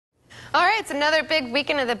All right, it's another big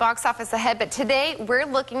weekend at the box office ahead, but today we're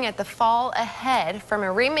looking at the fall ahead. From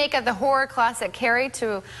a remake of the horror classic Carrie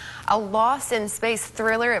to a Lost in Space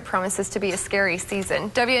thriller, it promises to be a scary season.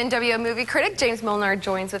 WNWO movie critic James Molnar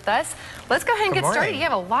joins with us. Let's go ahead and get started. You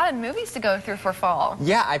have a lot of movies to go through for fall.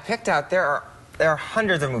 Yeah, I picked out, there are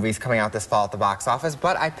hundreds of movies coming out this fall at the box office,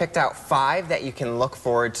 but I picked out 5 that you can look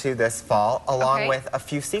forward to this fall, along with a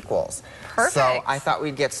few sequels. Perfect. So I thought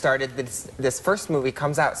we'd get started. This first movie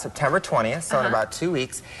comes out September 20th, so in about 2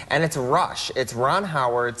 weeks, and it's Rush. It's Ron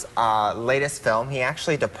Howard's latest film. He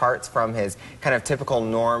actually departs from his kind of typical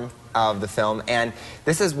norm of the film, and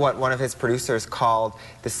this is what one of his producers called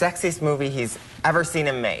the sexiest movie he's ever seen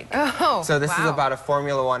him make. Oh, so this is about a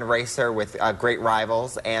Formula One racer with great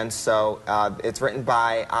rivals, and so it's written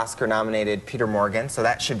by Oscar-nominated Peter Morgan, so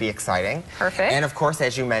that should be exciting. Perfect. And of course,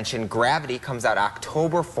 as you mentioned, Gravity comes out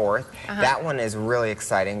October 4th. That one is really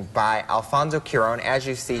exciting, by Alfonso Cuarón. As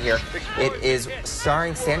you see here, it is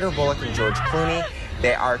starring Sandra Bullock and George Clooney.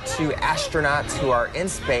 They are 2 astronauts who are in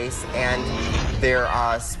space, and their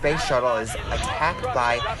space shuttle is attacked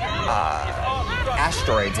by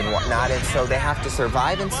asteroids and whatnot, and so they have to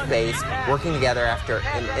survive in space, working together after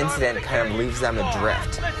an incident kind of leaves them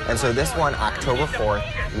adrift. And so this one, October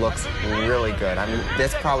 4th, looks really good. I mean,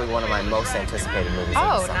 this is probably one of my most anticipated movies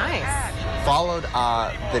of the summer. Nice. Followed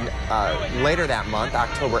later that month,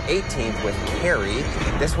 October 18th, with Carrie.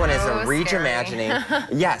 This one is a reimagining.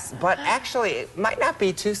 Yes, but actually, it might not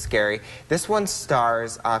be too scary. This one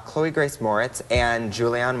stars Chloe Grace Moretz and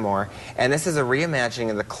Julianne Moore, and this is a reimagining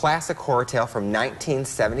of the classic horror tale from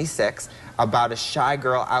 1976 about a shy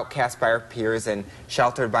girl outcast by her peers and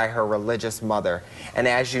sheltered by her religious mother. And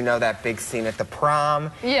as you know, that big scene at the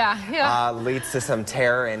prom leads to some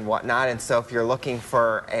terror and whatnot. And so if you're looking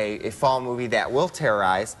for a fall movie that will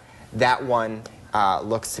terrorize, that one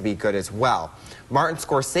looks to be good as well. Martin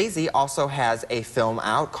Scorsese also has a film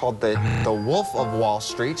out called The Wolf of Wall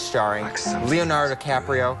Street, starring Leonardo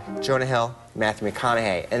DiCaprio, Jonah Hill, Matthew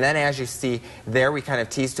McConaughey. And then as you see there, we kind of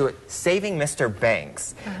teased to it, Saving Mr.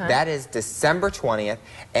 Banks. That is December 20th,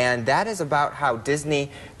 and that is about how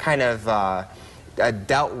Disney kind of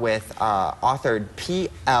dealt with author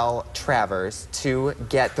P.L. Travers to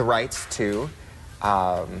get the rights to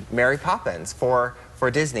Mary Poppins for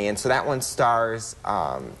Disney. And so that one stars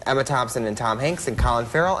Emma Thompson and Tom Hanks and Colin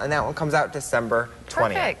Farrell, and that one comes out December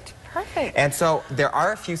 20th. Perfect. And so there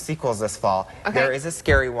are a few sequels this fall. There is a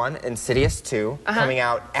scary one, Insidious 2, coming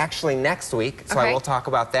out actually next week, so I will talk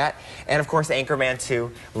about that. And of course, Anchorman 2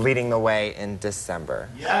 leading the way in December.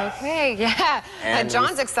 Okay, and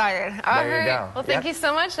John's excited. All there you go. Well, thank you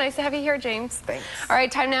so much. Nice to have you here, James. Thanks. All right,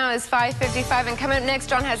 time now is 5:55, and coming up next,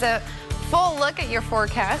 John has a full look at your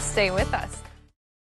forecast. Stay with us.